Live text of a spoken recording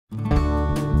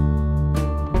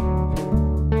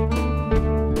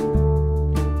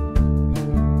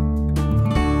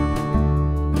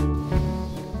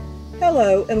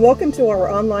Hello, and welcome to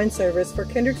our online service for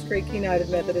Kendricks Creek United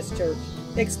Methodist Church.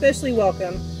 Especially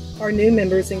welcome our new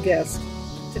members and guests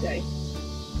today.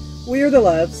 We are the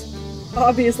Loves,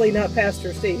 obviously not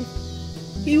Pastor Steve.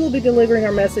 He will be delivering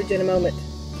our message in a moment.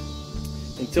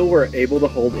 Until we're able to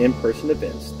hold in-person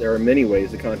events, there are many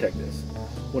ways to contact us.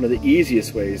 One of the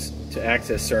easiest ways to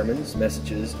access sermons,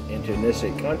 messages, and to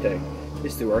initiate contact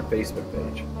is through our Facebook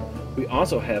page. We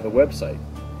also have a website,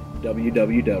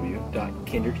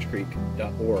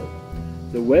 www.kendrickscreek.org.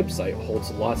 The website holds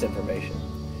lots of information,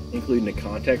 including a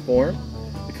contact form.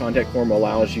 The contact form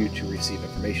allows you to receive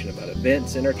information about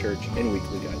events in our church and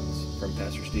weekly guidance from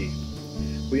Pastor Steve.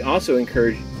 We also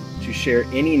encourage you to share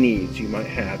any needs you might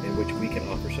have in which we can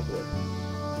offer support.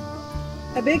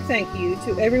 A big thank you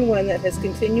to everyone that has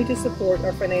continued to support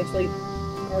our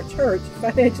church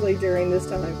financially during this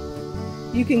time.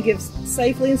 You can give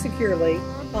safely and securely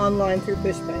online through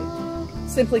PushPay.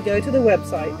 Simply go to the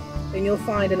website and you'll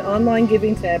find an online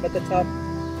giving tab at the top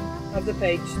of the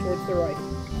page towards the right.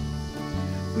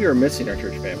 We are missing our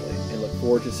church family and look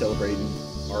forward to celebrating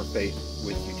our faith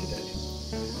with you today.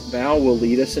 Val will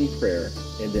lead us in prayer,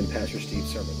 and then Pastor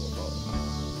Steve's sermon will follow.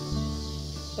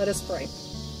 Let us pray.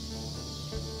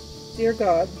 Dear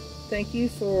God, thank you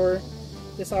for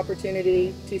this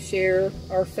opportunity to share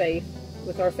our faith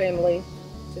with our family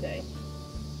today.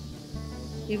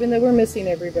 Even though we're missing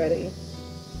everybody,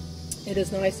 it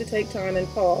is nice to take time and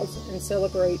pause and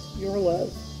celebrate your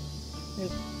love in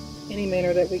any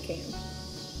manner that we can.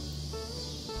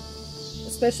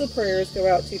 Special prayers go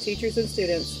out to teachers and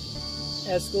students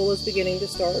as school is beginning to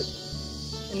start,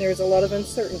 and there's a lot of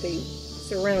uncertainty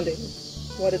surrounding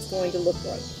what it's going to look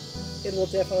like. It will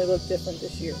definitely look different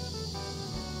this year.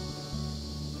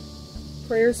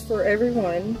 Prayers for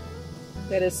everyone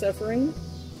that is suffering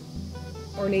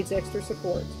or needs extra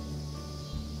support.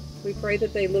 We pray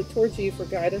that they look towards you for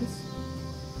guidance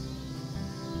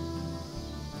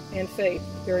and faith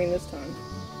during this time.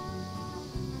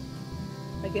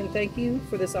 Again, thank you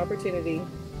for this opportunity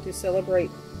to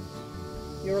celebrate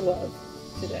your love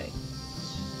today.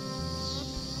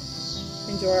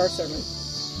 Enjoy our sermon.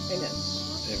 Amen.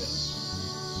 Amen.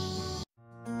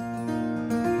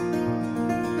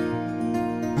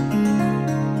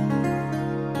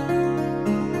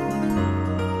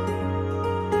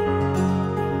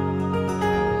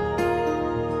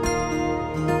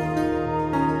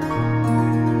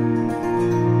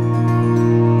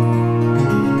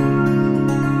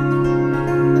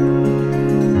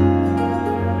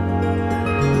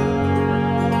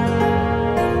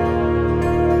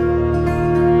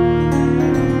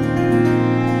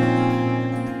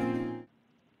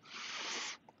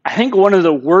 I think one of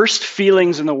the worst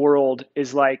feelings in the world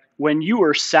is like when you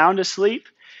are sound asleep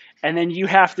and then you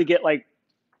have to get like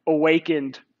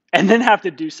awakened and then have to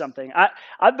do something.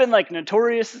 I've been like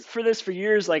notorious for this for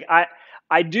years. Like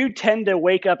I do tend to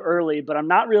wake up early, but I'm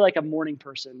not really like a morning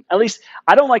person. At least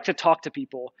I don't like to talk to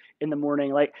people in the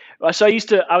morning. Like, so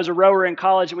I was a rower in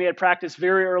college and we had practice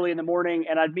very early in the morning,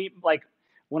 and I'd meet like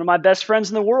one of my best friends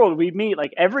in the world. We'd meet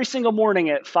like every single morning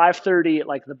at 5:30 at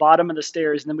like the bottom of the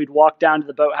stairs, and then we'd walk down to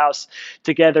the boathouse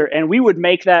together, and we would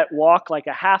make that walk like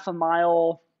a half a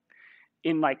mile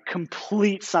in like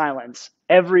complete silence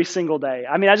every single day.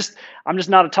 I mean, I'm just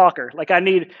not a talker. Like I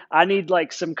need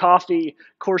like some coffee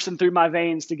coursing through my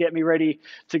veins to get me ready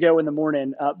to go in the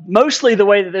morning. Mostly the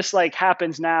way that this like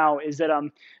happens now is that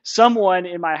someone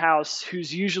in my house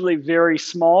who's usually very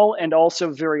small and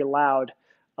also very loud,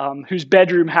 whose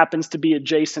bedroom happens to be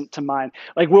adjacent to mine,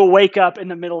 like will wake up in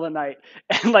the middle of the night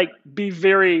and like be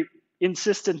very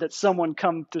insistent that someone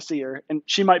come to see her, and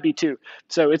she might be too,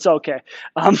 so it's okay.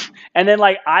 And then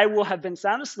like I will have been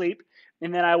sound asleep,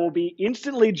 and then I will be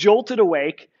instantly jolted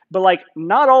awake, but like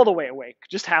not all the way awake,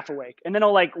 just half awake. And then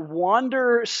I'll like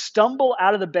stumble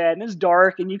out of the bed, and it's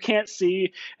dark and you can't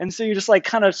see. And so you're just like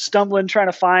kind of stumbling, trying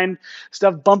to find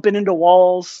stuff, bumping into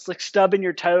walls, like stubbing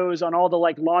your toes on all the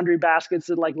like laundry baskets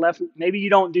that like left. Maybe you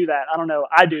don't do that. I don't know.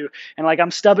 I do. And like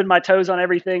I'm stubbing my toes on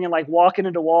everything and like walking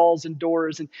into walls and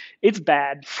doors, and it's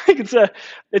bad.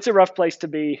 It's a rough place to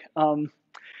be.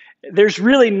 There's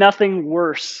really nothing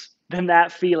worse than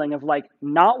that feeling of like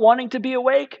not wanting to be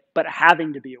awake, but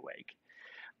having to be awake.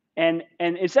 And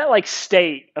it's that like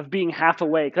state of being half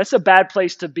awake. That's a bad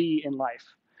place to be in life.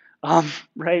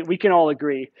 Right? We can all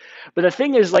agree. But the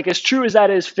thing is, like, as true as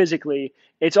that is physically,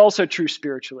 it's also true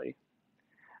spiritually.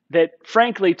 That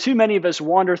frankly, too many of us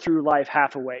wander through life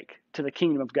half awake to the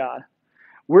kingdom of God.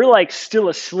 We're like still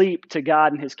asleep to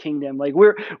God and his kingdom. Like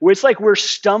it's like we're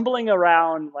stumbling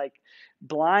around like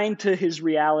blind to his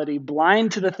reality,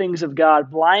 blind to the things of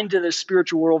God, blind to the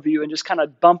spiritual worldview, and just kind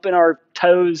of bumping our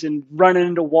toes and running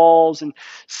into walls and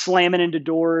slamming into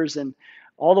doors. And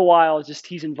all the while, just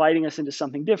he's inviting us into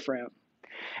something different.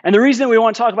 And the reason we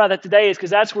want to talk about that today is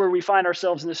because that's where we find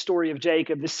ourselves in the story of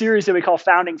Jacob, the series that we call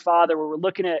Founding Father, where we're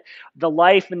looking at the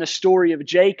life and the story of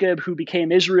Jacob, who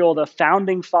became Israel, the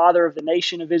founding father of the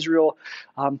nation of Israel,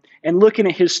 and looking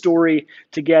at his story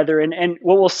together. And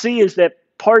what we'll see is that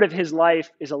part of his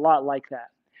life is a lot like that,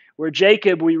 where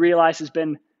Jacob, we realize, has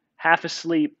been half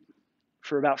asleep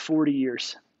for about 40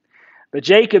 years. But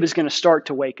Jacob is going to start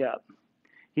to wake up.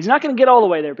 He's not going to get all the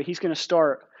way there, but he's going to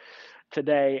start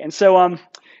today. And so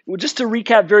well, just to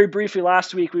recap very briefly,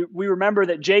 last week, we remember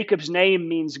that Jacob's name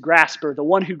means grasper, the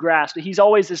one who grasps. He's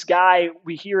always this guy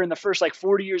we hear in the first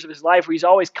 40 years of his life where he's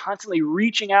always constantly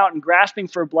reaching out and grasping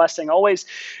for a blessing, always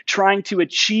trying to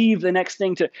achieve the next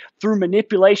thing through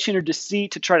manipulation or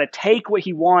deceit to try to take what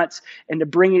he wants and to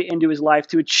bring it into his life,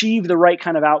 to achieve the right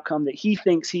kind of outcome that he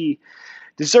thinks he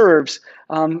deserves.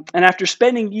 And after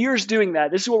spending years doing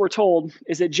that, this is what we're told,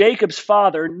 is that Jacob's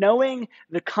father, knowing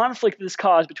the conflict this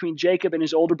caused between Jacob and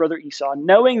his older brother Esau,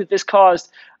 knowing that this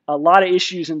caused a lot of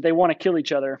issues and they want to kill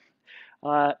each other,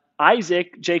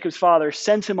 Isaac, Jacob's father,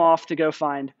 sends him off to go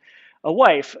find a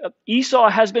wife. Esau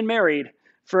has been married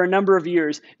for a number of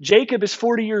years. Jacob is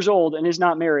 40 years old and is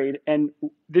not married. And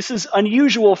this is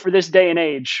unusual for this day and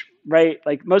age, right?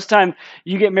 Most of the time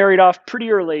you get married off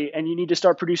pretty early and you need to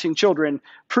start producing children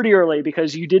pretty early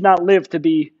because you did not live to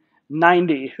be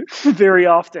 90 very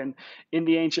often in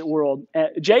the ancient world.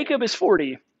 Jacob is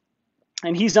 40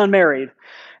 and he's unmarried.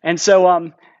 And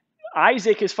so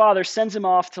Isaac, his father, sends him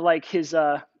off to his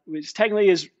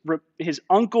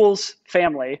uncle's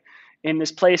family in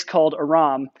this place called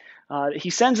Aram. He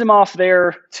sends him off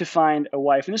there to find a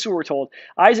wife. And this is what we're told.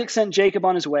 Isaac sent Jacob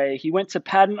on his way. He went to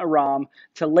Paddan Aram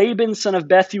to Laban, son of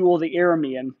Bethuel the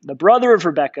Aramean, the brother of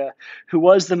Rebekah, who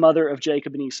was the mother of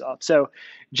Jacob and Esau. So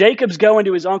Jacob's going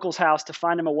to his uncle's house to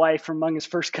find him a wife from among his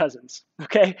first cousins.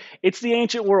 Okay? It's the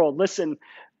ancient world. Listen,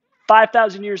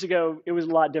 5,000 years ago, it was a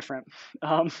lot different.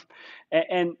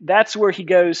 And that's where he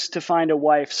goes to find a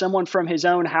wife, someone from his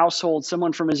own household,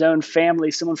 someone from his own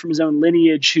family, someone from his own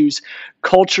lineage whose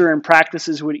culture and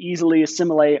practices would easily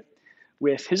assimilate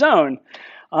with his own.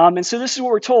 And so this is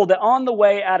what we're told, that on the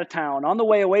way out of town, on the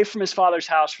way away from his father's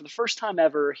house for the first time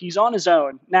ever, he's on his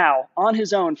own now, on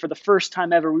his own for the first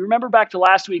time ever. We remember back to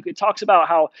last week, it talks about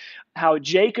how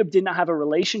Jacob did not have a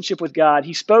relationship with God.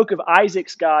 He spoke of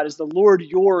Isaac's God as the Lord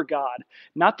your God,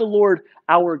 not the Lord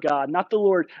our God, not the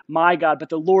Lord my God, but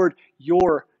the Lord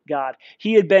your God.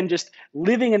 He had been just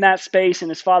living in that space in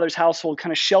his father's household,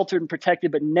 kind of sheltered and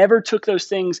protected, but never took those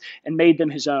things and made them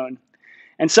his own.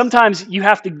 And sometimes you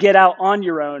have to get out on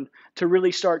your own to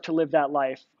really start to live that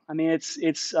life. I mean,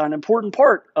 it's an important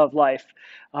part of life.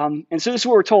 And so this is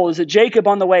what we're told, is that Jacob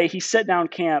on the way, he set down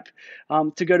camp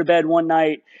to go to bed one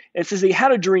night. It says he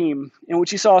had a dream in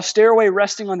which he saw a stairway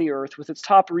resting on the earth with its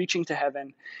top reaching to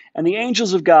heaven, and the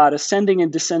angels of God ascending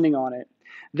and descending on it.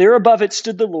 There above it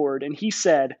stood the Lord, and he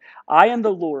said, I am the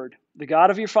Lord, the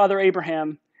God of your father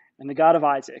Abraham and the God of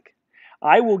Isaac.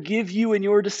 I will give you and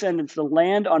your descendants the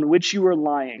land on which you are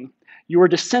lying. Your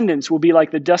descendants will be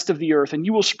like the dust of the earth, and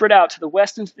you will spread out to the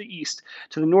west and to the east,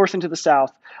 to the north and to the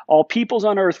south. All peoples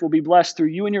on earth will be blessed through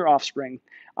you and your offspring.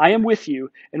 I am with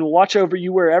you and will watch over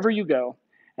you wherever you go,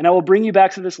 and I will bring you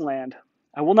back to this land.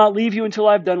 I will not leave you until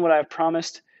I have done what I have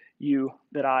promised you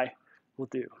that I will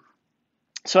do.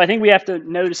 So I think we have to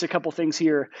notice a couple things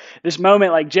here. This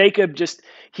moment, Jacob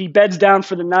he beds down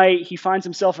for the night. He finds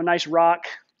himself a nice rock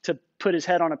to put his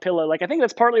head on a pillow. I think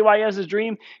that's partly why he has his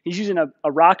dream. He's using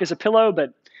a rock as a pillow,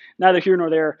 but neither here nor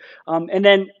there. And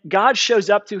then God shows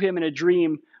up to him in a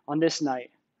dream on this night.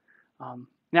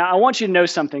 Now, I want you to know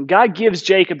something. God gives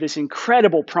Jacob this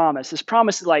incredible promise. This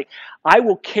promise is I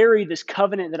will carry this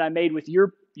covenant that I made with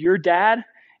your dad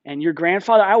and your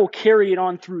grandfather. I will carry it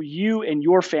on through you and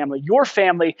your family. Your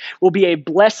family will be a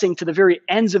blessing to the very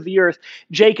ends of the earth.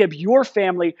 Jacob, your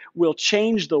family will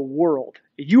change the world.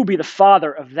 You will be the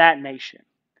father of that nation.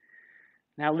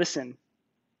 Now listen,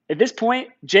 at this point,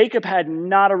 Jacob had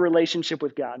not a relationship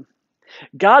with God.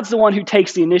 God's the one who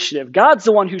takes the initiative. God's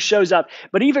the one who shows up.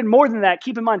 But even more than that,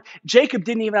 keep in mind, Jacob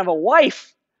didn't even have a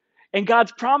wife. And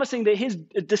God's promising that his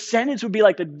descendants would be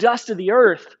like the dust of the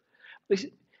earth.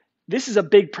 This is a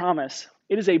big promise.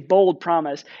 It is a bold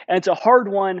promise. And it's a hard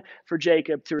one for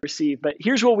Jacob to receive. But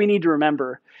here's what we need to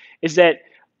remember, is that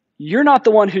you're not the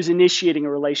one who's initiating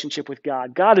a relationship with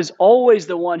God. God is always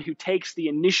the one who takes the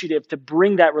initiative to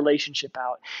bring that relationship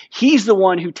out. He's the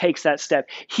one who takes that step.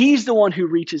 He's the one who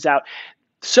reaches out.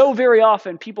 So very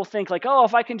often people think like, oh,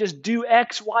 if I can just do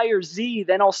X, Y, or Z,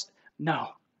 then no.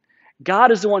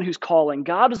 God is the one who's calling.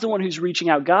 God is the one who's reaching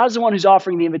out. God is the one who's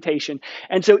offering the invitation.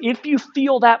 And so if you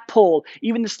feel that pull,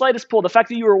 even the slightest pull, the fact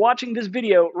that you are watching this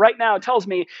video right now tells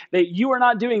me that you are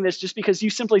not doing this just because you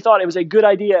simply thought it was a good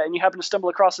idea and you happen to stumble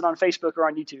across it on Facebook or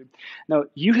on YouTube. No,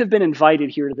 you have been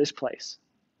invited here to this place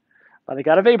by the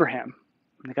God of Abraham,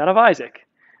 and the God of Isaac,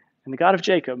 and the God of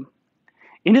Jacob,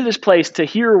 into this place to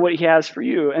hear what he has for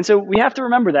you. And so we have to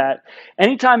remember that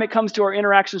anytime it comes to our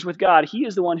interactions with God, he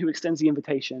is the one who extends the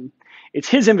invitation. It's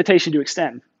his invitation to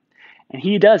extend, and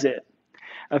he does it.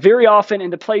 Very often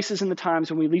in the places and the times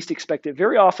when we least expect it,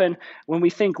 very often when we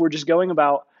think we're just going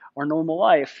about our normal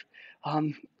life,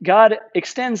 God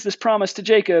extends this promise to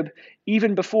Jacob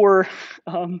even before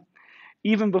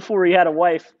he had a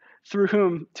wife through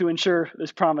whom to ensure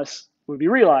this promise would be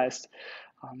realized.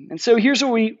 And so here's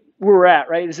where we're at,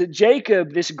 right? Is that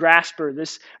Jacob, this grasper,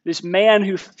 this man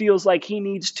who feels like he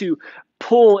needs to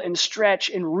pull and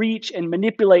stretch and reach and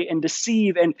manipulate and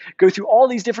deceive and go through all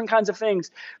these different kinds of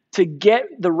things to get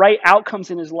the right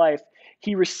outcomes in his life,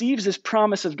 he receives this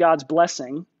promise of God's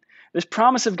blessing,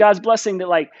 that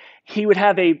like he would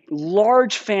have a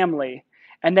large family,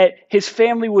 and that his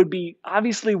family would be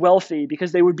obviously wealthy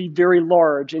because they would be very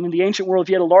large. And in the ancient world, if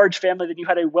you had a large family, then you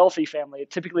had a wealthy family. It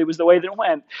typically was the way that it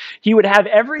went. He would have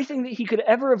everything that he could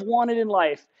ever have wanted in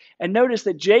life. And notice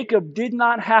that Jacob did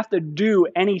not have to do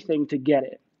anything to get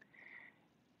it.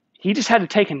 He just had to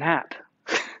take a nap.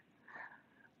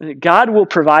 God will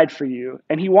provide for you.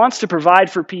 And he wants to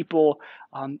provide for people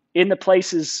in the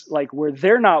places like where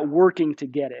they're not working to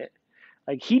get it.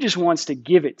 Like he just wants to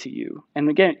give it to you. And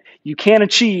again, you can't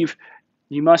achieve,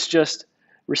 you must just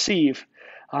receive.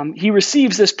 He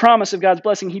receives this promise of God's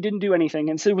blessing. He didn't do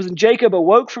anything. And so when Jacob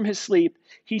awoke from his sleep,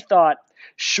 he thought,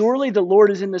 surely the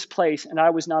Lord is in this place, and I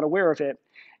was not aware of it.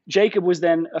 Jacob was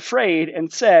then afraid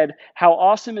and said, how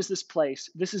awesome is this place?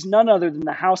 This is none other than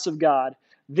the house of God.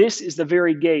 This is the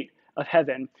very gate of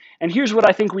heaven. And here's what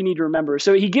I think we need to remember.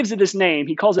 So he gives it this name.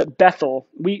 He calls it Bethel.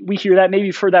 We hear that. Maybe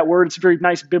you've heard that word. It's a very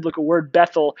nice biblical word,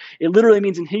 Bethel. It literally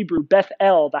means in Hebrew,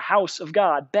 Beth-el, the house of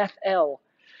God, Beth-el.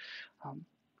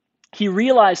 He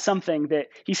realized something that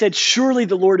he said, surely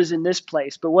the Lord is in this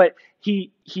place. But what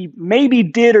he maybe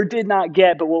did or did not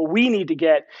get, but what we need to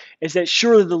get is that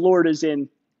surely the Lord is in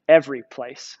every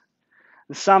place.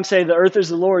 The Psalms say the earth is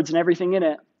the Lord's and everything in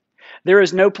it. There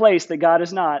is no place that God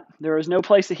is not. There is no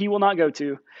place that he will not go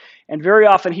to. And very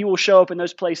often he will show up in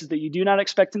those places that you do not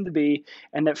expect him to be,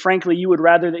 and that frankly you would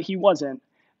rather that he wasn't.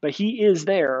 But he is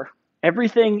there.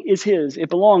 Everything is his. It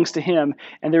belongs to him,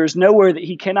 and there is nowhere that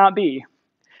he cannot be.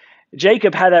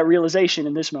 Jacob had that realization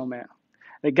in this moment,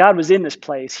 that God was in this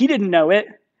place. He didn't know it.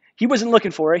 He wasn't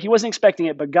looking for it. He wasn't expecting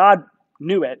it, but God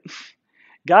knew it.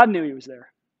 God knew he was there.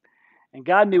 And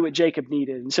God knew what Jacob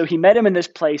needed. And so he met him in this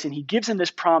place, and he gives him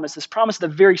this promise at the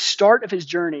very start of his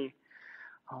journey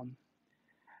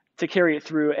to carry it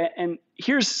through. And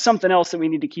here's something else that we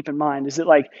need to keep in mind, is that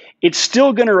like it's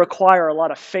still going to require a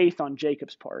lot of faith on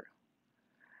Jacob's part.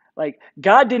 Like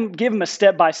God didn't give him a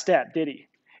step-by-step, did he?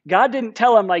 God didn't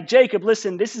tell him like, Jacob,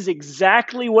 listen, this is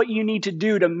exactly what you need to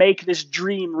do to make this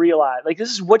dream realize. Like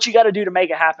this is what you got to do to make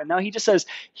it happen. No, he just says,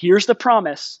 here's the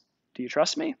promise. Do you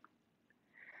trust me?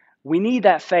 We need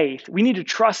that faith. We need to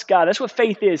trust God. That's what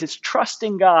faith is. It's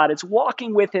trusting God. It's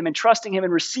walking with him and trusting him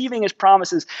and receiving his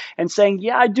promises and saying,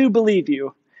 yeah, I do believe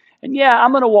you. And yeah,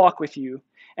 I'm going to walk with you.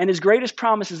 And his greatest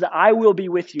promise is that I will be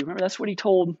with you. Remember, that's what he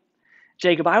told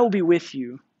Jacob. I will be with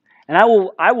you. And I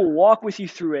will walk with you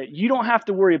through it. You don't have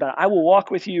to worry about it. I will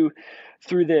walk with you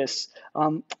through this.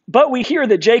 But we hear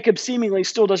that Jacob seemingly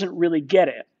still doesn't really get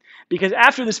it. Because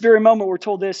after this very moment, we're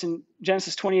told this in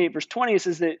Genesis 28, verse 20, it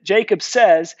says that Jacob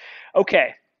says,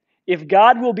 okay, if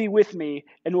God will be with me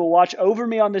and will watch over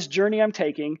me on this journey I'm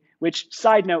taking, which,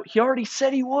 side note, he already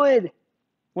said he would.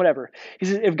 Whatever. He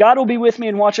says, if God will be with me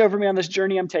and watch over me on this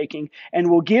journey I'm taking and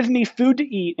will give me food to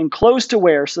eat and clothes to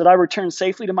wear so that I return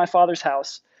safely to my father's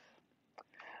house,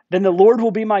 then the Lord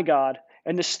will be my God,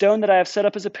 and the stone that I have set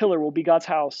up as a pillar will be God's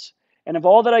house. And of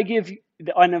all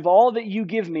that you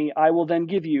give me, I will then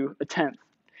give you a tenth.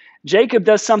 Jacob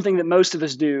does something that most of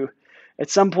us do at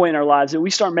some point in our lives, that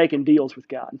we start making deals with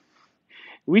God.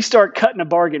 We start cutting a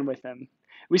bargain with him.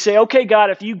 We say, okay, God,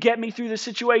 if you get me through this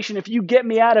situation, if you get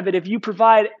me out of it, if you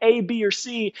provide A, B, or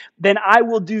C, then I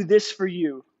will do this for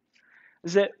you.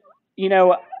 Is that,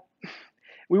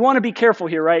 we want to be careful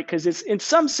here, right? Because it's in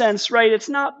some sense, right, it's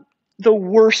not the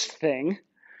worst thing.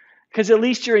 Because at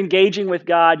least you're engaging with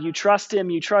God. You trust him.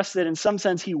 You trust that in some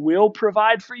sense he will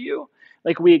provide for you.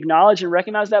 Like we acknowledge and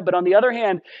recognize that. But on the other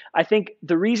hand, I think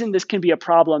the reason this can be a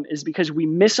problem is because we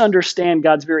misunderstand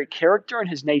God's very character and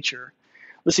his nature.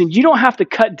 Listen, you don't have to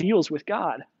cut deals with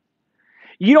God.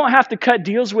 You don't have to cut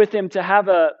deals with him to have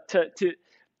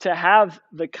to have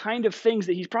the kind of things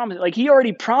that he's promised. Like he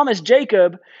already promised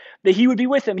Jacob that he would be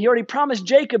with him. He already promised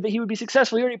Jacob that he would be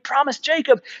successful. He already promised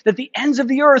Jacob that the ends of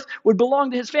the earth would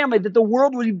belong to his family, that the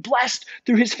world would be blessed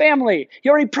through his family. He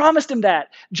already promised him that.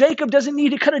 Jacob doesn't need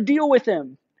to cut a deal with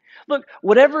him. Look,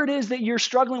 whatever it is that you're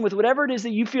struggling with, whatever it is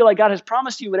that you feel like God has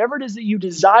promised you, whatever it is that you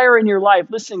desire in your life,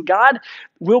 listen, God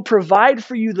will provide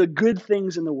for you the good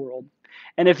things in the world.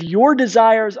 And if your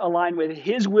desires align with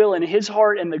his will and his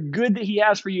heart and the good that he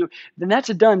has for you, then that's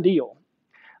a done deal.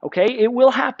 Okay? It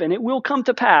will happen. It will come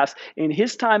to pass in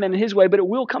his time and in his way, but it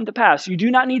will come to pass. You do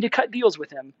not need to cut deals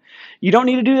with him. You don't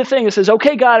need to do the thing that says,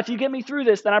 okay, God, if you get me through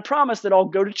this, then I promise that I'll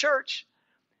go to church.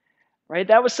 Right?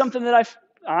 That was something that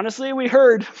honestly, we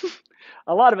heard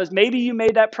a lot of us. Maybe you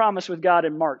made that promise with God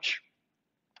in March.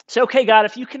 Say, okay, God,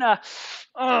 if you can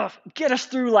get us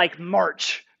through like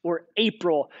March or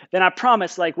April, then I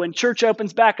promise, like when church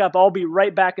opens back up, I'll be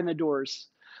right back in the doors.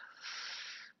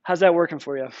 How's that working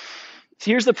for you? So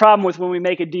here's the problem with when we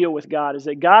make a deal with God is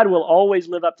that God will always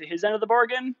live up to his end of the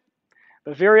bargain,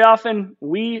 but very often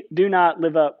we do not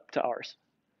live up to ours.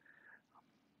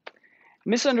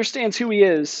 Misunderstands who he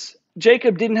is.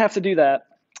 Jacob didn't have to do that.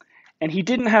 And he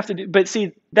didn't have to do, but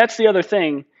see, that's the other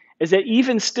thing, is that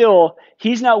even still,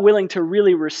 he's not willing to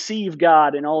really receive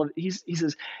God and all of, he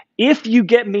says, if you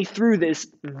get me through this,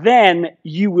 then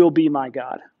you will be my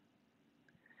God.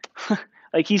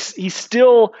 Like he's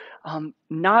still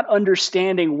not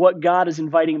understanding what God is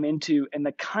inviting him into and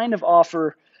the kind of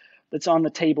offer that's on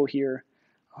the table here.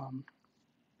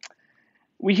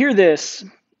 We hear this.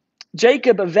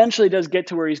 Jacob eventually does get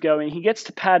to where he's going. He gets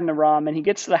to Paddan Aram, and he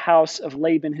gets to the house of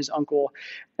Laban, his uncle.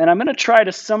 And I'm going to try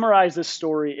to summarize this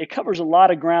story. It covers a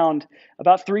lot of ground,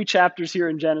 about 3 chapters here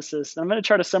in Genesis. And I'm going to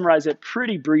try to summarize it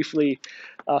pretty briefly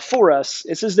for us.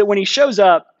 It says that when he shows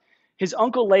up, his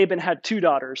uncle Laban had 2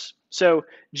 daughters. So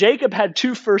Jacob had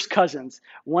 2 first cousins.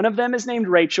 One of them is named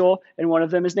Rachel, and one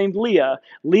of them is named Leah.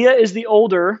 Leah is the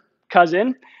older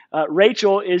cousin.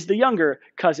 Rachel is the younger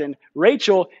cousin.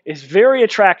 Rachel is very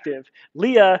attractive.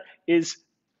 Leah is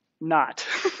not,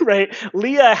 right?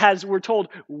 Leah has, we're told,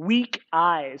 weak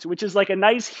eyes, which is like a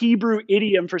nice Hebrew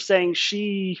idiom for saying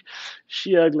she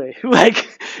ugly.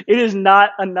 Like, it is not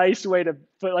a nice way to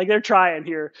put, like they're trying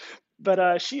here.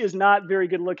 But she is not very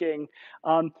good looking.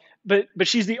 But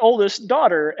she's the oldest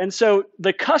daughter. And so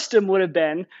the custom would have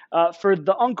been for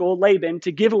the uncle, Laban,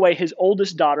 to give away his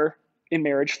oldest daughter in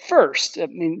marriage first. I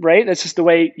mean, right? That's just the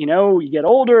way, you get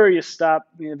older, you stop,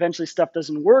 eventually stuff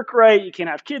doesn't work right. You can't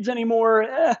have kids anymore.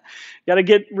 Got to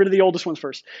get rid of the oldest ones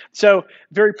first. So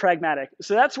very pragmatic.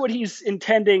 So that's what he's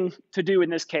intending to do in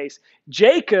this case.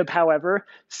 Jacob, however,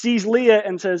 sees Leah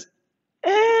and says,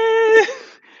 I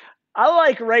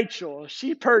like Rachel.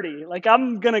 She's pretty. Like,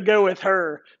 I'm going to go with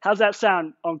her. How's that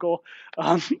sound, uncle?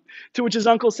 To which his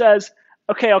uncle says,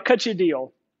 okay, I'll cut you a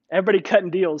deal. Everybody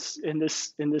cutting deals in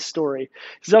this story.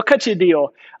 He says, I'll cut you a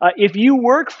deal. If you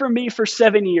work for me for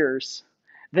 7 years,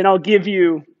 then I'll give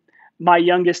you my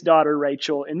youngest daughter,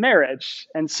 Rachel, in marriage.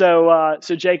 And so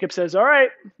Jacob says, all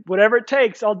right, whatever it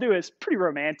takes, I'll do it. It's pretty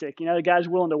romantic. The guy's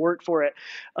willing to work for it.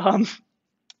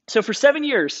 So for 7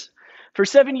 years,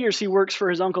 he works for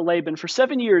his uncle Laban. For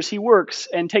 7 years, he works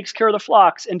and takes care of the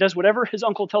flocks and does whatever his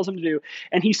uncle tells him to do.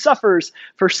 And he suffers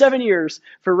for 7 years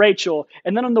for Rachel.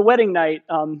 And then on the wedding night,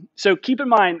 so keep in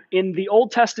mind, in the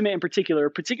Old Testament in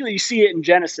particular you see it in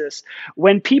Genesis,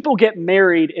 when people get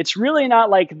married, it's really not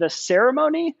like the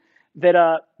ceremony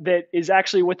that is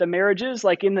actually what the marriage is.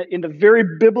 Like in the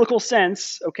very biblical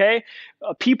sense, okay?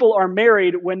 People are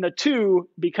married when the two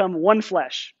become one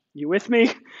flesh. You with me?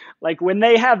 Like when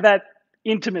they have that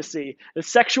intimacy, the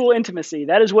sexual intimacy,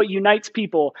 that is what unites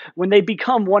people when they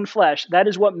become one flesh. That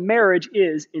is what marriage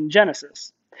is in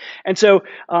Genesis. And so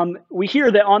we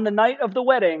hear that on the night of the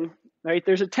wedding, right,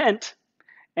 there's a tent,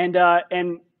 and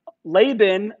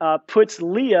Laban puts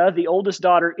Leah, the oldest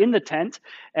daughter, in the tent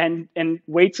and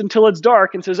waits until it's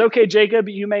dark and says, okay, Jacob,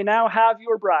 you may now have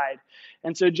your bride.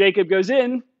 And so Jacob goes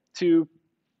in to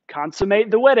consummate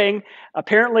the wedding.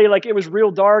 Apparently, like, it was real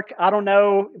dark. I don't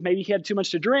know. Maybe he had too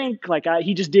much to drink. Like,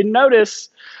 he just didn't notice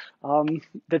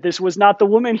that this was not the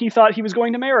woman he thought he was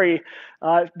going to marry.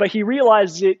 But he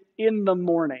realized it in the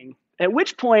morning, at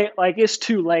which point, like, it's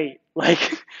too late.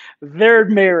 Like, they're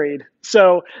married.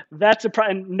 So that's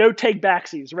no take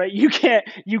backsies, right? You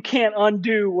can't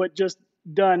undo what just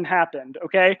done happened.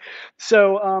 Okay.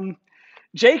 So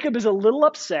Jacob is a little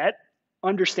upset.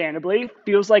 understandably,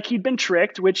 feels like he'd been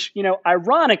tricked, which,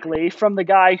 ironically, from the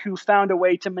guy who found a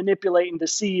way to manipulate and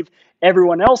deceive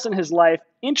everyone else in his life,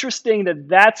 interesting that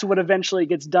that's what eventually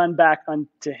gets done back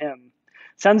unto him.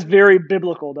 Sounds very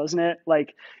biblical, doesn't it?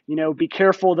 Like, be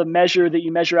careful the measure that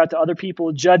you measure out to other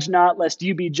people. Judge not, lest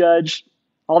you be judged.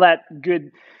 All that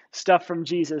good stuff from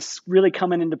Jesus really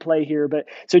coming into play here. But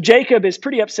so Jacob is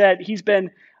pretty upset. He's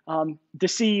been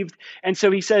deceived. And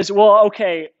so he says, well,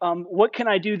 okay, what can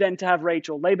I do then to have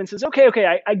Rachel? Laban says,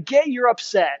 okay, I get you're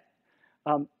upset,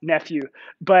 nephew,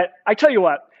 but I tell you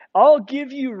what, I'll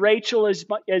give you Rachel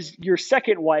as your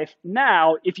second wife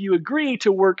now if you agree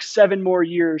to work 7 more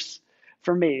years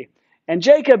for me. And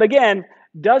Jacob, again,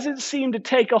 doesn't seem to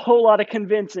take a whole lot of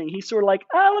convincing. He's sort of like,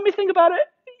 let me think about it.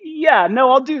 Yeah,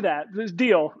 no, I'll do that. This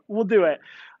deal, we'll do it.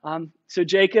 So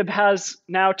Jacob has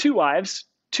now 2 wives,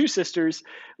 2 sisters,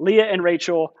 Leah and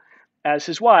Rachel, as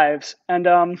his wives. And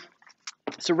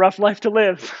it's a rough life to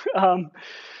live.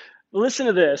 Listen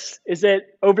to this, is that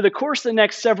over the course of the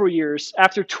next several years,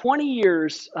 after 20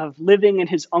 years of living in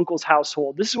his uncle's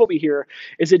household, this is what we hear,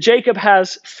 is that Jacob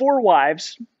has 4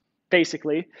 wives,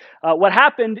 basically. What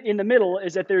happened in the middle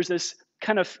is that there's this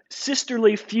kind of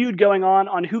sisterly feud going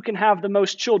on who can have the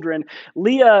most children.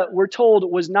 Leah, we're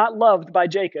told, was not loved by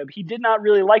Jacob. He did not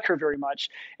really like her very much,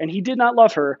 and he did not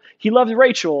love her. He loved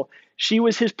Rachel. She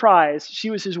was his prize. She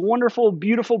was his wonderful,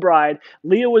 beautiful bride.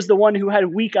 Leah was the one who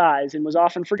had weak eyes and was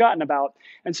often forgotten about.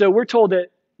 And so we're told that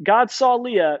God saw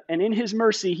Leah, and in his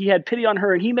mercy, he had pity on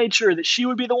her, and he made sure that she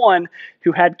would be the one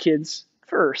who had kids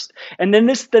first. And then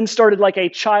this started like a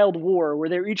child war where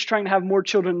they were each trying to have more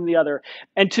children than the other.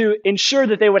 And to ensure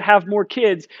that they would have more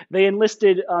kids, they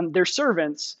enlisted their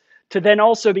servants to then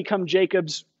also become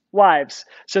Jacob's wives.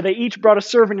 So they each brought a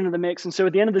servant into the mix. And so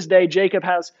at the end of this day, Jacob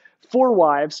has 4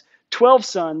 wives, 12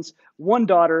 sons, 1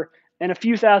 daughter, and a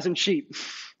few thousand sheep.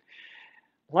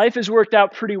 Life has worked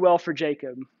out pretty well for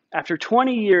Jacob. After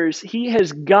 20 years, he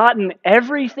has gotten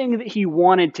everything that he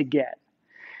wanted to get.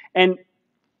 And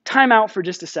time out for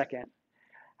just a second.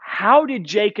 How did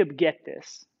Jacob get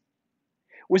this?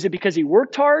 Was it because he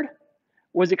worked hard?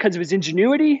 Was it because of his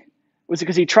ingenuity? Was it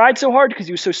because he tried so hard, because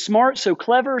he was so smart, so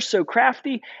clever, so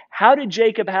crafty? How did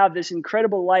Jacob have this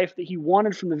incredible life that he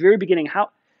wanted from the very beginning?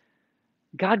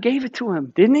 God gave it to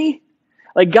him, didn't he?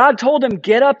 Like, God told him,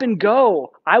 get up and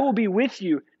go. I will be with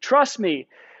you. Trust me.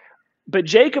 But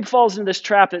Jacob falls into this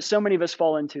trap that so many of us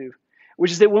fall into,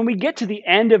 which is that when we get to the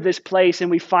end of this place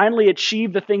and we finally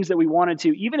achieve the things that we wanted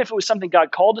to, even if it was something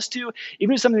God called us to, even if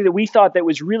it was something that we thought that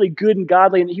was really good and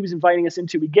godly and that he was inviting us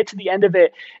into, we get to the end of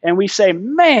it and we say,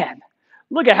 man,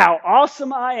 look at how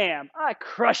awesome I am. I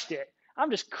crushed it.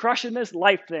 I'm just crushing this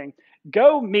life thing.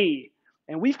 Go me.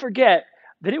 And we forget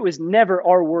that it was never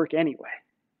our work anyway.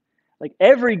 Like,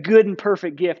 every good and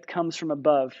perfect gift comes from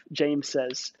above, James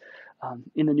says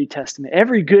in the New Testament.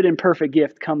 Every good and perfect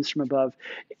gift comes from above.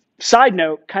 Side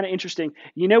note, kind of interesting.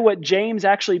 You know what James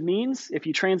actually means if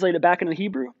you translate it back into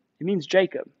Hebrew? It means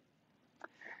Jacob.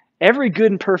 Every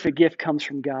good and perfect gift comes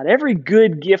from God. Every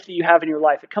good gift that you have in your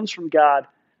life, it comes from God.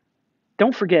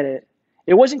 Don't forget it.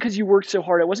 It wasn't because you worked so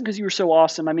hard. It wasn't because you were so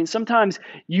awesome. I mean, sometimes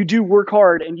you do work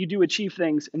hard and you do achieve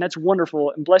things, and that's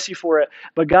wonderful, and bless you for it.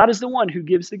 But God is the one who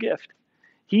gives the gift.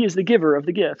 He is the giver of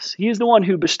the gifts. He is the one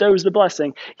who bestows the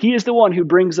blessing. He is the one who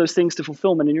brings those things to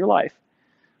fulfillment in your life.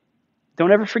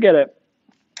 Don't ever forget it.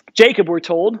 Jacob, we're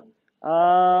told,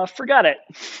 forgot it,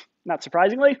 not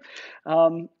surprisingly.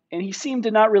 And he seemed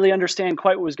to not really understand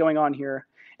quite what was going on here.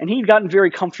 And he'd gotten very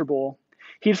comfortable.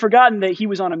 He'd forgotten that he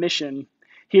was on a mission.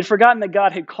 He had forgotten that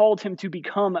God had called him to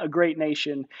become a great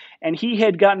nation. And he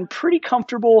had gotten pretty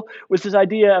comfortable with this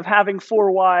idea of having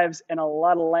 4 wives and a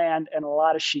lot of land and a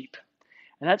lot of sheep.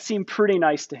 And that seemed pretty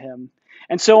nice to him.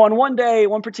 And so on one day,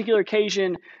 one particular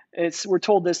occasion, we're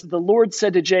told this, the Lord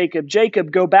said to Jacob,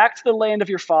 Jacob, go back to the land of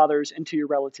your fathers and to your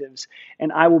relatives,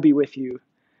 and I will be with you.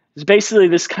 It's basically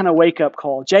this kind of wake-up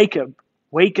call. Jacob,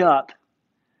 wake up.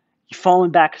 You've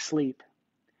fallen back asleep.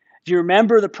 Do you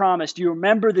remember the promise? Do you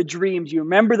remember the dream? Do you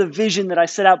remember the vision that I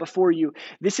set out before you?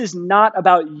 This is not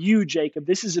about you, Jacob.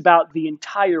 This is about the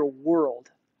entire world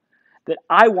that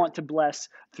I want to bless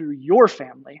through your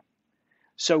family.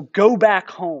 So go back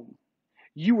home.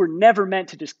 You were never meant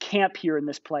to just camp here in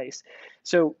this place.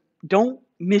 So don't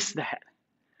miss that,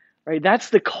 right? That's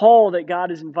the call that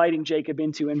God is inviting Jacob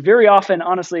into. And very often,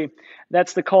 honestly,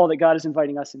 that's the call that God is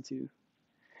inviting us into.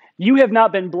 You have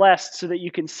not been blessed so that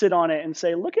you can sit on it and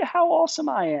say, look at how awesome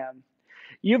I am.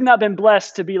 You have not been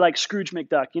blessed to be like Scrooge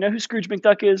McDuck. You know who Scrooge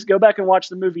McDuck is? Go back and watch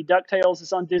the movie DuckTales.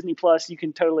 It's on Disney+. You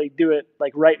can totally do it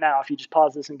like right now if you just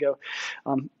pause this and go.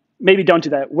 Maybe don't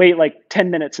do that. Wait like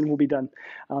 10 minutes and we'll be done.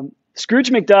 Scrooge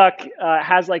McDuck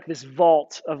has like this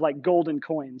vault of like golden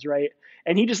coins, right?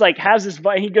 And he just like has this,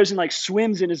 he goes and like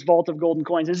swims in his vault of golden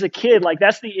coins. As a kid, like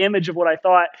that's the image of what I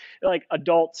thought like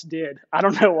adults did. I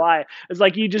don't know why. It's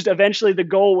like you just eventually the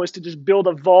goal was to just build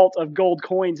a vault of gold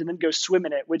coins and then go swim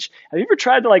in it. Which have you ever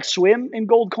tried to like swim in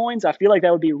gold coins? I feel like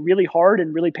that would be really hard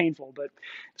and really painful. But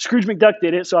Scrooge McDuck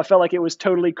did it, so I felt like it was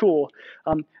totally cool.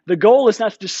 The goal is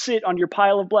not to just sit on your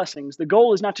pile of blessings. The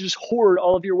goal is not to just hoard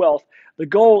all of your wealth. The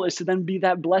goal is to then be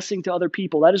that blessing to other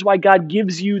people. That is why God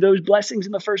gives you those blessings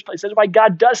in the first place. That is why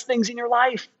God does things in your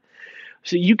life.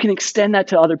 So you can extend that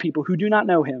to other people who do not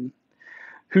know him,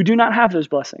 who do not have those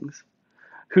blessings,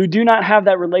 who do not have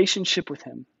that relationship with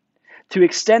him, to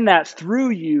extend that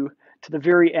through you to the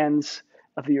very ends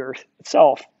of the earth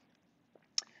itself.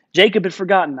 Jacob had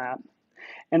forgotten that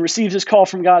and receives his call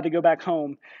from God to go back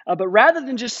home. But rather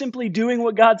than just simply doing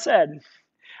what God said,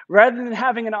 rather than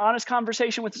having an honest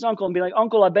conversation with his uncle and be like,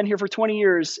 Uncle, I've been here for 20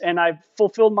 years and I've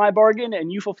fulfilled my bargain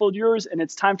and you fulfilled yours and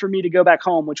it's time for me to go back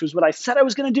home, which was what I said I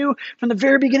was going to do from the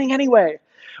very beginning anyway.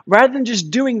 Rather than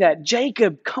just doing that,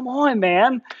 Jacob, come on,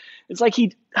 man. It's like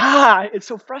it's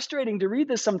so frustrating to read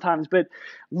this sometimes, but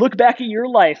look back at your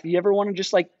life. You ever want to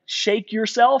just like shake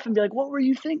yourself and be like, what were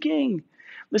you thinking?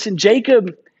 Listen,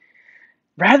 Jacob,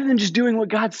 rather than just doing what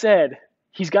God said,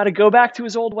 he's got to go back to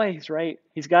his old ways, right?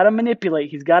 He's got to manipulate.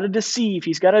 He's got to deceive.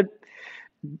 He's got to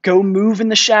go move in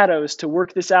the shadows to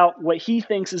work this out, what he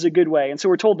thinks is a good way. And so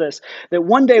we're told this, that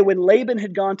one day when Laban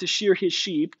had gone to shear his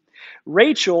sheep,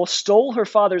 Rachel stole her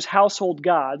father's household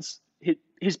gods,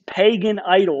 his pagan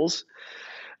idols.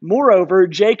 Moreover,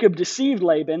 Jacob deceived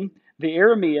Laban, the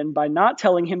Aramean, by not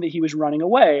telling him that he was running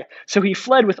away. So he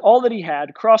fled with all that he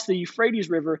had, crossed the Euphrates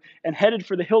River, and headed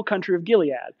for the hill country of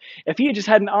Gilead. If he had just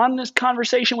had an honest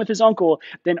conversation with his uncle,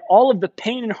 then all of the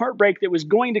pain and heartbreak that was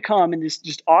going to come in this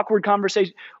just awkward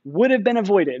conversation would have been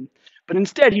avoided. But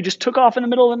instead, he just took off in the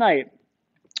middle of the night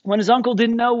when his uncle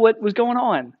didn't know what was going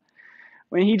on.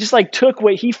 When he just like took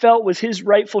what he felt was his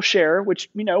rightful share, which,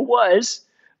 was,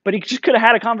 but he just could have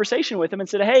had a conversation with him and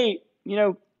said, hey,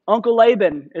 Uncle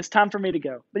Laban, it's time for me to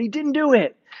go. But he didn't do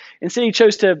it. Instead, he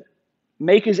chose to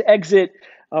make his exit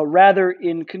rather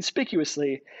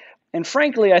inconspicuously. And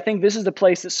frankly, I think this is the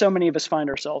place that so many of us find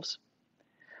ourselves.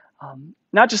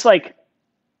 Not just like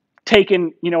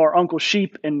taking, our uncle's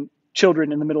sheep and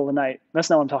children in the middle of the night. That's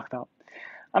not what I'm talking about.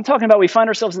 I'm talking about we find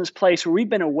ourselves in this place where we've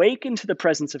been awakened to the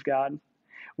presence of God.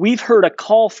 We've heard a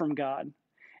call from God.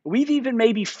 We've even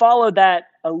maybe followed that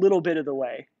a little bit of the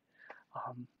way.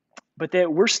 But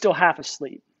that we're still half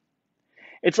asleep.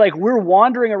 It's like we're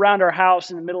wandering around our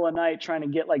house in the middle of the night trying to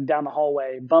get like down the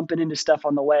hallway, bumping into stuff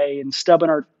on the way and stubbing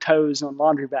our toes on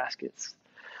laundry baskets.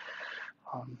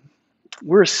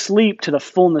 We're asleep to the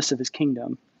fullness of his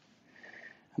kingdom.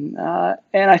 And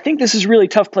I think this is a really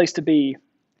tough place to be,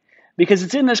 because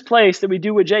it's in this place that we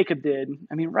do what Jacob did.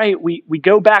 Right? We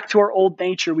go back to our old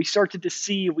nature. We start to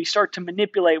deceive. We start to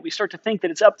manipulate. We start to think that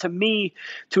it's up to me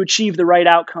to achieve the right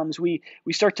outcomes. We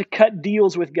start to cut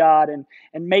deals with God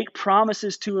and make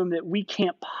promises to him that we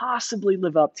can't possibly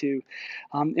live up to.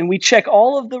 And we check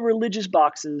all of the religious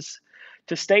boxes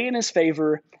to stay in his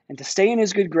favor and to stay in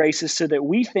his good graces, so that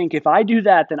we think if I do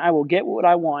that, then I will get what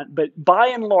I want. But by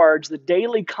and large, the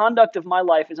daily conduct of my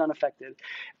life is unaffected.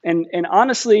 And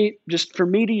honestly, just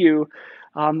from me to you,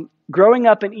 growing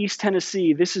up in East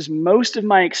Tennessee, this is most of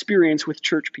my experience with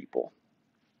church people.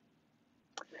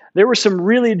 There were some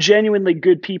really genuinely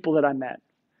good people that I met,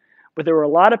 but there were a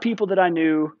lot of people that I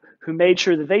knew who made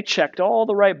sure that they checked all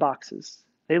the right boxes.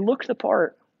 They looked the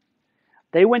part.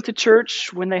 They went to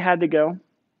church when they had to go,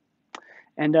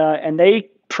 and they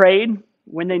prayed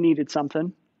when they needed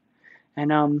something,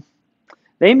 and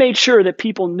they made sure that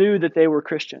people knew that they were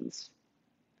Christians.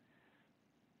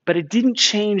 But it didn't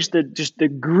change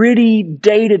the gritty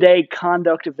day-to-day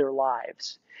conduct of their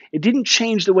lives. It didn't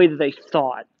change the way that they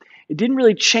thought. It didn't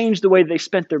really change the way that they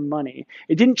spent their money.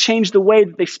 It didn't change the way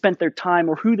that they spent their time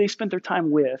or who they spent their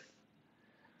time with.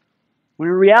 When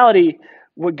in reality,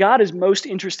 what God is most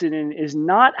interested in is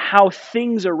not how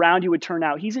things around you would turn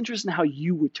out. He's interested in how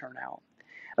you would turn out,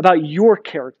 about your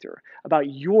character, about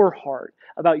your heart,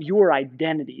 about your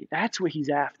identity. That's what he's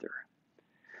after.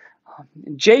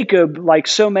 Jacob, like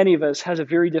so many of us, has a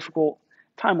very difficult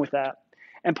time with that.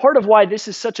 And part of why this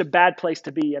is such a bad place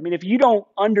to be, if you don't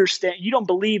understand, you don't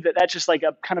believe that that's just like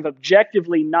a kind of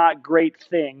objectively not great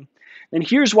thing, then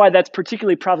here's why that's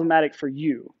particularly problematic for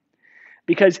you.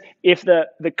 Because if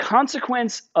the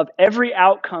consequence of every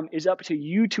outcome is up to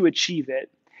you to achieve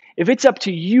it, if it's up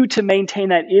to you to maintain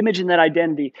that image and that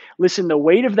identity, listen, the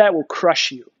weight of that will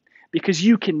crush you, because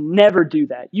you can never do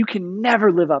that. You can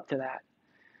never live up to that.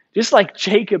 Just like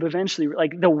Jacob eventually,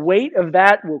 like the weight of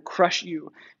that will crush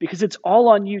you because it's all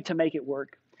on you to make it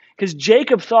work. Because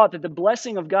Jacob thought that the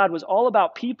blessing of God was all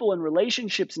about people and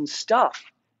relationships and stuff.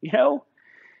 You know,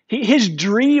 his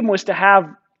dream was to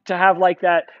have like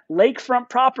that lakefront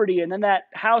property and then that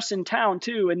house in town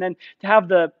too, and then to have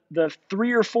the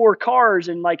 3 or 4 cars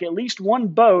and like at least one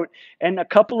boat and a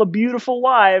couple of beautiful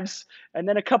wives and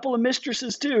then a couple of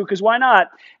mistresses too, because why not?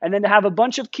 And then to have a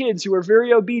bunch of kids who were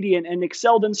very obedient and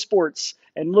excelled in sports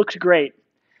and looked great.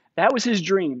 That was his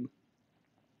dream.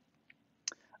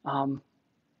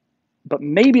 But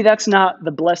maybe that's not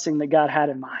the blessing that God had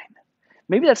in mind.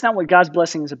 Maybe that's not what God's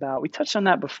blessing is about. We touched on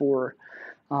that before.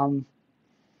 Why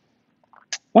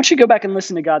don't you go back and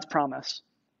listen to God's promise?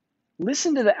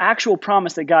 Listen to the actual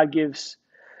promise that God gives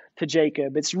to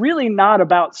Jacob. It's really not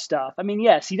about stuff. I mean,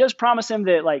 yes, he does promise him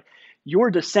that like your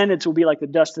descendants will be like the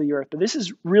dust of the earth, but this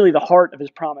is really the heart of his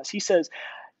promise. He says,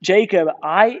 Jacob,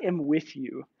 I am with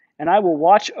you, and I will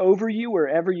watch over you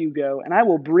wherever you go, and I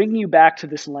will bring you back to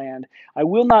this land. I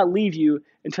will not leave you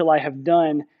until I have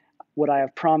done what I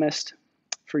have promised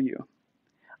for you.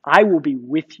 I will be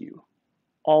with you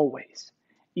always,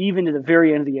 even to the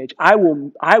very end of the age. I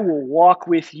will walk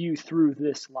with you through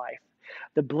this life.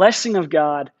 The blessing of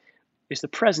God is the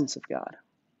presence of God.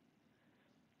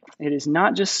 It is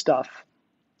not just stuff.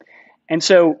 And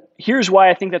so here's why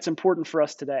I think that's important for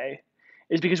us today,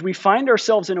 is because we find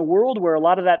ourselves in a world where a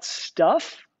lot of that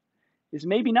stuff is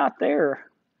maybe not there,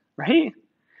 right?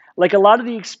 Like a lot of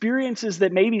the experiences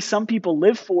that maybe some people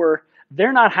live for,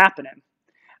 they're not happening.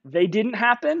 They didn't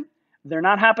happen. They're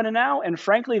not happening now. And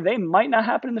frankly, they might not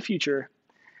happen in the future.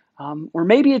 Or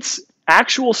maybe it's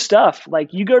actual stuff.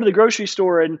 Like you go to the grocery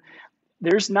store and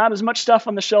there's not as much stuff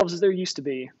on the shelves as there used to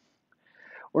be.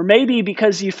 Or maybe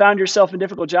because you found yourself in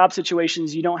difficult job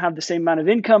situations, you don't have the same amount of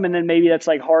income. And then maybe that's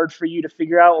like hard for you to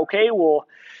figure out, okay, well,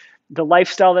 the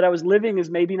lifestyle that I was living is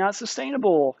maybe not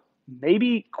sustainable.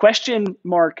 Maybe question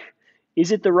mark,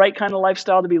 is it the right kind of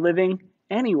lifestyle to be living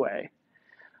anyway?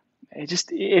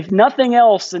 If nothing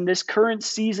else in this current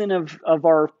season of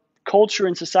our culture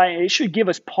and society, it should give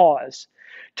us pause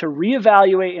to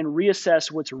reevaluate and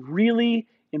reassess what's really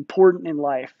important in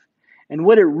life and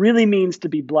what it really means to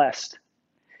be blessed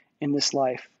in this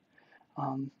life.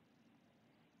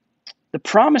 The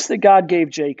promise that God gave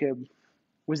Jacob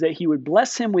was that he would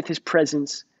bless him with his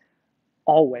presence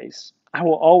always. I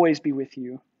will always be with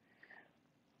you.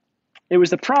 It was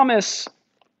the promise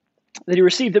that he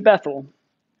received at Bethel.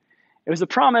 It was the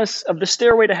promise of the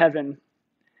stairway to heaven.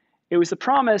 It was the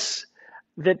promise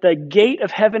that the gate of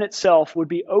heaven itself would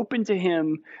be open to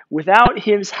him without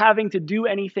his having to do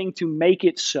anything to make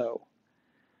it so.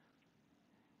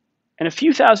 And a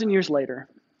few thousand years later,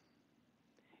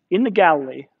 in the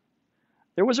Galilee,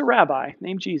 there was a rabbi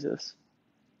named Jesus.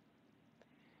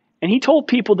 And he told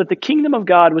people that the kingdom of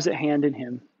God was at hand in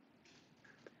him.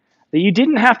 That you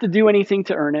didn't have to do anything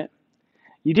to earn it.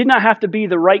 You did not have to be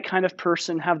the right kind of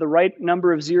person, have the right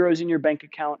number of zeros in your bank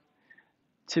account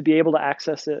to be able to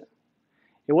access it.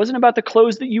 It wasn't about the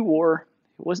clothes that you wore.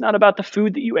 It was not about the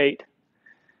food that you ate.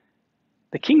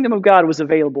 The kingdom of God was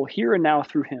available here and now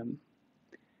through him.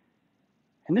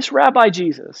 And this Rabbi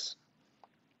Jesus,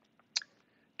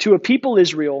 to a people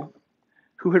Israel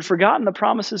who had forgotten the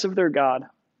promises of their God,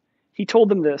 he told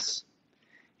them this.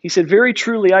 He said, very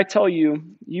truly, I tell you,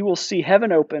 you will see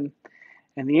heaven open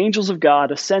and the angels of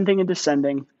God ascending and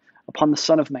descending upon the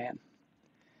Son of Man.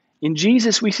 In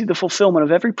Jesus, we see the fulfillment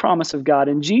of every promise of God.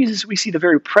 In Jesus, we see the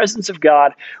very presence of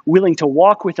God willing to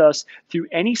walk with us through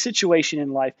any situation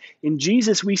in life. In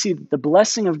Jesus, we see that the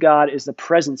blessing of God is the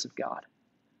presence of God.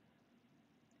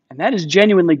 And that is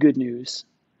genuinely good news.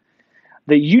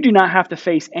 That you do not have to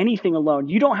face anything alone.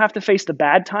 You don't have to face the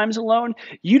bad times alone.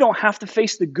 You don't have to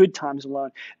face the good times alone.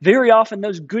 Very often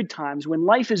those good times, when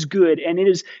life is good and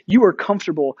you are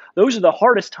comfortable, those are the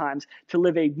hardest times to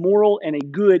live a moral and a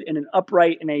good and an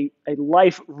upright and a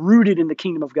life rooted in the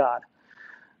kingdom of God.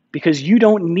 Because you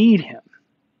don't need him.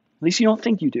 At least you don't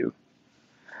think you do.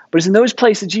 But it's in those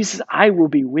places Jesus says, I will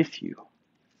be with you.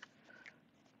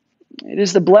 It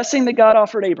is the blessing that God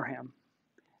offered Abraham.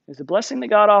 It's the blessing that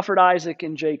God offered Isaac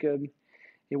and Jacob.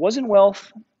 It wasn't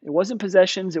wealth. It wasn't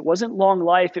possessions. It wasn't long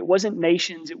life. It wasn't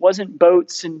nations. It wasn't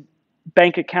boats and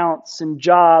bank accounts and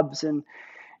jobs and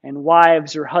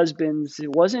wives or husbands.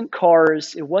 It wasn't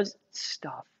cars. It was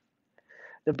stuff.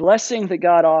 The blessing that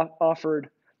God offered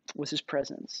was his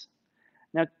presence.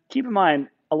 Now, keep in mind,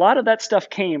 a lot of that stuff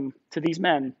came to these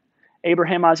men,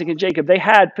 Abraham, Isaac, and Jacob. They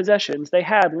had possessions. They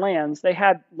had lands. They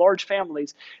had large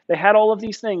families. They had all of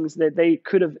these things that they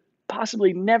could have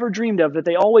possibly never dreamed of, that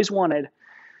they always wanted.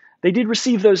 They did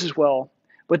receive those as well.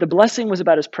 but the blessing was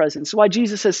about his presence. So why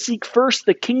Jesus says, seek first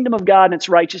the kingdom of God and its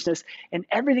righteousness, and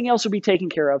everything else will be taken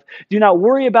care of. Do not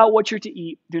worry about what you're to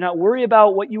eat. Do not worry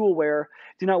about what you will wear.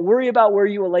 Do not worry about where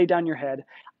you will lay down your head.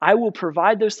 I will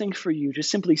provide those things for you. Just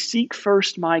simply seek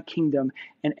first my kingdom,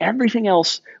 and everything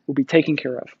else will be taken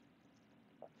care of.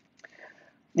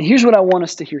 And here's what I want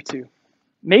us to hear too.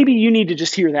 Maybe you need to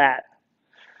just hear that.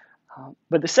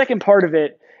 But the second part of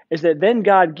it is that then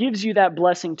God gives you that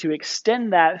blessing to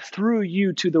extend that through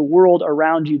you to the world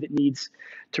around you that needs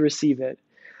to receive it.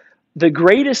 The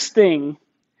greatest thing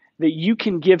that you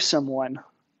can give someone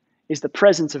is the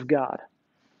presence of God.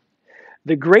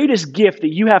 The greatest gift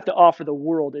that you have to offer the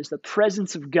world is the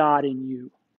presence of God in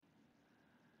you.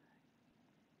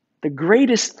 The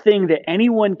greatest thing that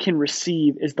anyone can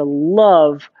receive is the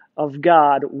love of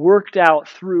God worked out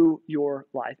through your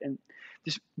life. And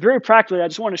just very practically, I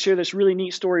just want to share this really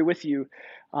neat story with you.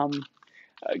 I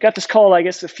got this call, I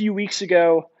guess, a few weeks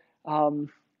ago.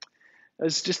 It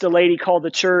was just a lady called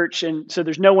the church, and so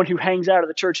there's no one who hangs out at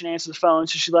the church and answers the phone,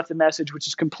 so she left a message, which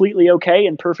is completely okay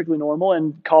and perfectly normal,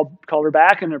 and call her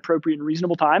back at an appropriate and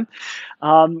reasonable time.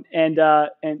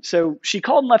 And so she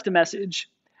called and left a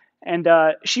message, and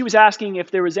she was asking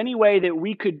if there was any way that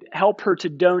we could help her to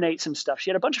donate some stuff. She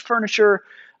had a bunch of furniture,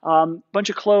 bunch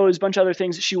of clothes, bunch of other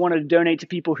things that she wanted to donate to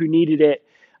people who needed it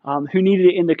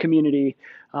in the community.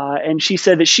 And she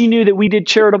said that she knew that we did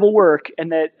charitable work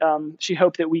and that she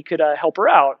hoped that we could help her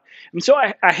out. And so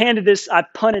I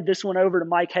punted this one over to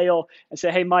Mike Hale and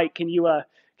said, hey, Mike, can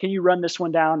you run this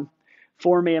one down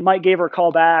for me? And Mike gave her a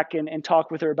call back and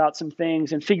talked with her about some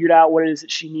things and figured out what it is that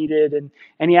she needed.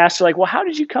 And he asked her, like, well, how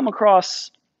did you come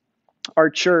across our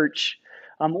church?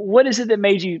 What is it that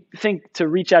made you think to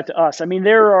reach out to us? I mean,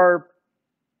 there are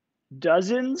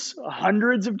dozens,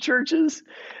 hundreds of churches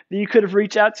that you could have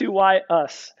reached out to. Why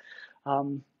us?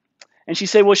 And she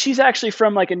said, well, she's actually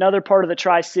from like another part of the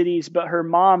Tri-Cities, but her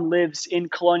mom lives in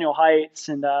Colonial Heights.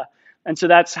 And so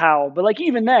that's how. But like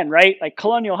even then, right? Like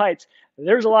Colonial Heights,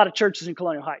 there's a lot of churches in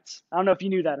Colonial Heights. I don't know if you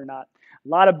knew that or not. A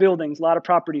lot of buildings, a lot of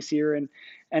properties here. And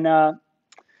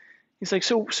he's like,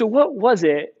 so what was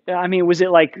it? I mean, was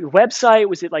it like a website?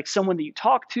 Was it like someone that you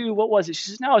talked to? What was it? She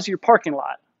says, no, it was your parking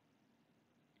lot.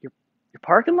 Your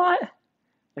parking lot?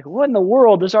 Like, what in the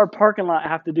world does our parking lot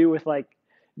have to do with like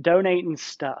donating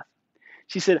stuff?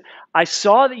 She said, I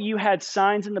saw that you had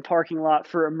signs in the parking lot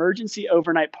for emergency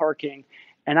overnight parking.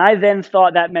 And I then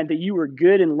thought that meant that you were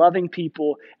good and loving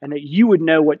people and that you would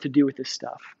know what to do with this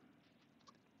stuff.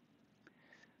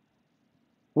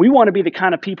 We want to be the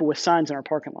kind of people with signs in our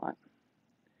parking lot.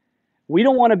 We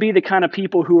don't want to be the kind of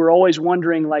people who are always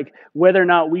wondering like whether or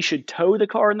not we should tow the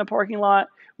car in the parking lot.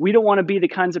 We don't want to be the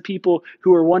kinds of people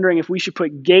who are wondering if we should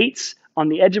put gates on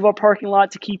the edge of our parking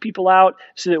lot to keep people out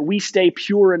so that we stay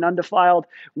pure and undefiled.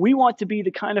 We want to be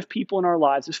the kind of people in our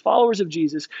lives as followers of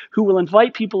Jesus who will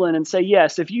invite people in and say,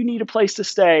 yes, if you need a place to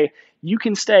stay, you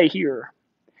can stay here.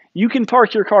 You can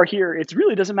park your car here. It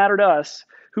really doesn't matter to us.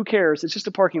 Who cares? It's just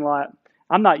a parking lot.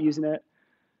 I'm not using it.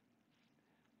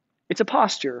 It's a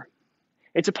posture.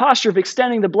 It's a posture of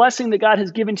extending the blessing that God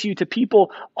has given to you to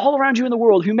people all around you in the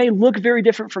world who may look very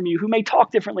different from you, who may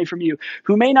talk differently from you,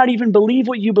 who may not even believe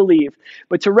what you believe,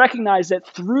 but to recognize that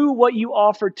through what you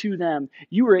offer to them,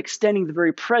 you are extending the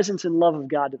very presence and love of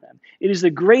God to them. It is the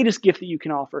greatest gift that you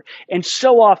can offer. And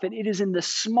so often it is in the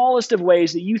smallest of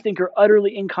ways that you think are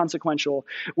utterly inconsequential.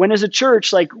 When as a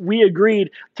church, like we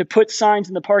agreed to put signs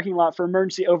in the parking lot for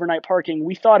emergency overnight parking,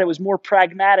 we thought it was more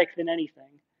pragmatic than anything.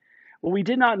 What we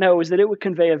did not know is that it would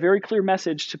convey a very clear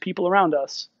message to people around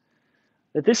us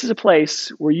that this is a place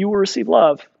where you will receive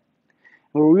love,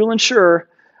 where we will ensure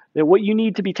that what you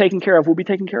need to be taken care of will be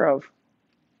taken care of.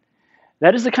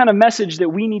 That is the kind of message that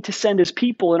we need to send as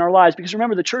people in our lives. Because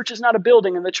remember, the church is not a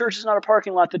building and the church is not a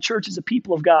parking lot. The church is a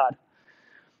people of God.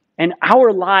 And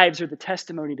our lives are the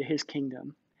testimony to his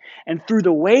kingdom. And through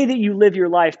the way that you live your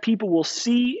life, people will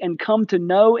see and come to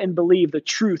know and believe the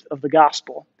truth of the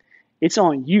gospel. It's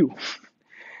on you.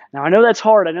 Now, I know that's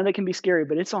hard. I know that can be scary,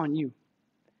 but it's on you.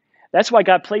 That's why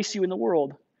God placed you in the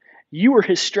world. You are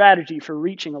his strategy for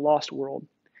reaching a lost world.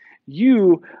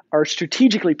 You are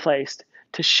strategically placed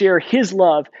to share his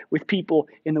love with people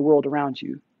in the world around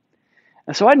you.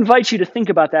 And so I'd invite you to think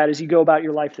about that as you go about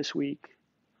your life this week.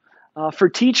 For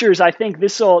teachers, I think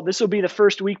this will be the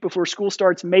first week before school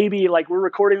starts. Maybe like we're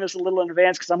recording this a little in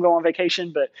advance because I'm going on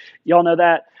vacation, but y'all know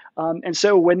that. And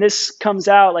so when this comes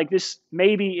out, like this,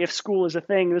 maybe if school is a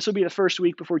thing, this will be the first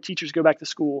week before teachers go back to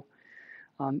school.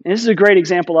 And this is a great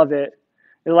example of it.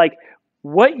 Like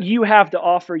what you have to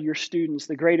offer your students,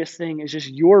 the greatest thing is just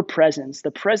your presence,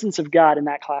 the presence of God in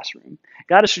that classroom.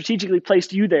 God has strategically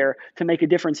placed you there to make a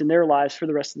difference in their lives for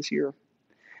the rest of this year.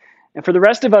 And for the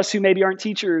rest of us who maybe aren't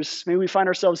teachers, maybe we find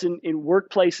ourselves in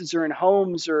workplaces or in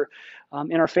homes or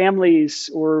in our families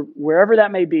or wherever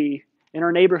that may be, in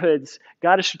our neighborhoods,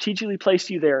 God has strategically placed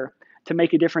you there to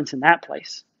make a difference in that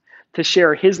place, to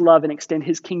share his love and extend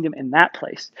his kingdom in that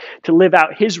place, to live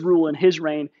out his rule and his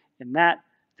reign in that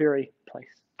very place.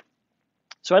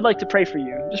 So I'd like to pray for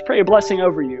you, just pray a blessing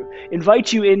over you,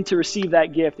 invite you in to receive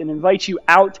that gift, and invite you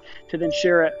out to then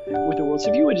share it with the world. So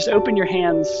if you would just open your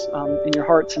hands and your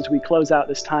hearts as we close out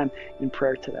this time in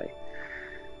prayer today.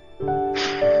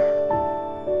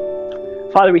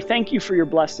 Father, we thank you for your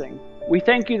blessing. We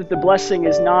thank you that the blessing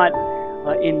is not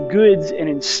in goods and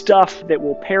in stuff that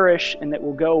will perish and that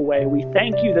will go away. We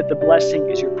thank you that the blessing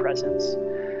is your presence,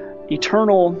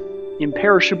 eternal,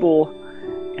 imperishable,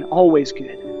 and always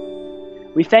good.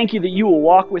 We thank you that you will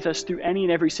walk with us through any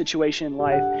and every situation in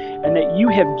life, and that you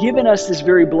have given us this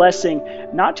very blessing,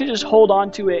 not to just hold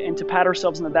on to it and to pat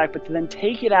ourselves on the back, but to then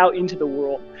take it out into the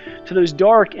world, to those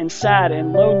dark and sad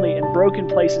and lonely and broken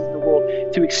places in the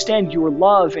world, to extend your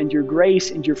love and your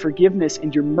grace and your forgiveness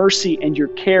and your mercy and your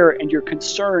care and your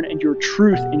concern and your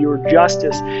truth and your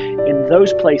justice in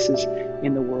those places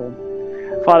in the world.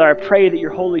 Father, I pray that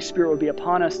your Holy Spirit would be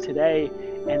upon us today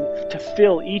and to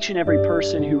fill each and every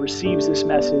person who receives this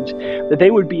message, that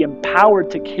they would be empowered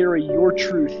to carry your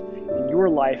truth in your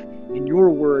life, in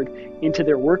your word, into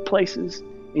their workplaces,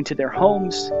 into their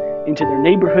homes, into their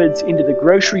neighborhoods, into the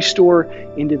grocery store,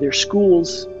 into their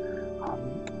schools,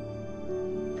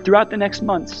 throughout the next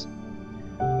months.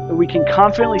 That we can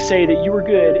confidently say that you are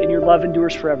good and your love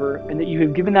endures forever, and that you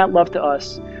have given that love to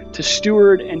us to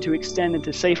steward and to extend and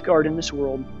to safeguard in this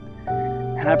world.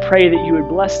 And I pray that you would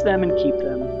bless them and keep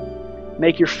them.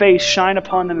 Make your face shine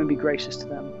upon them and be gracious to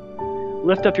them.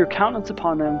 Lift up your countenance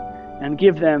upon them and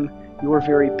give them your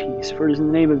very peace. For it is in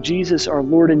the name of Jesus, our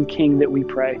Lord and King, that we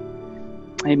pray.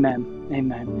 Amen.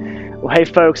 Amen. Well, hey,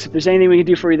 folks, if there's anything we can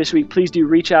do for you this week, please do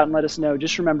reach out and let us know.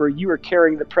 Just remember, you are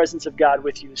carrying the presence of God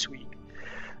with you this week.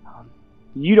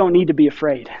 You don't need to be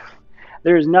afraid.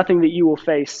 There is nothing that you will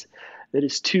face that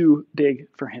is too big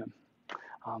for him.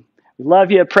 We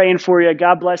love you, praying for you.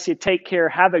 God bless you. Take care.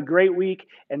 Have a great week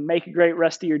and make a great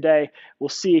rest of your day. We'll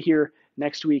see you here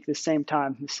next week, the same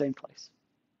time, the same place.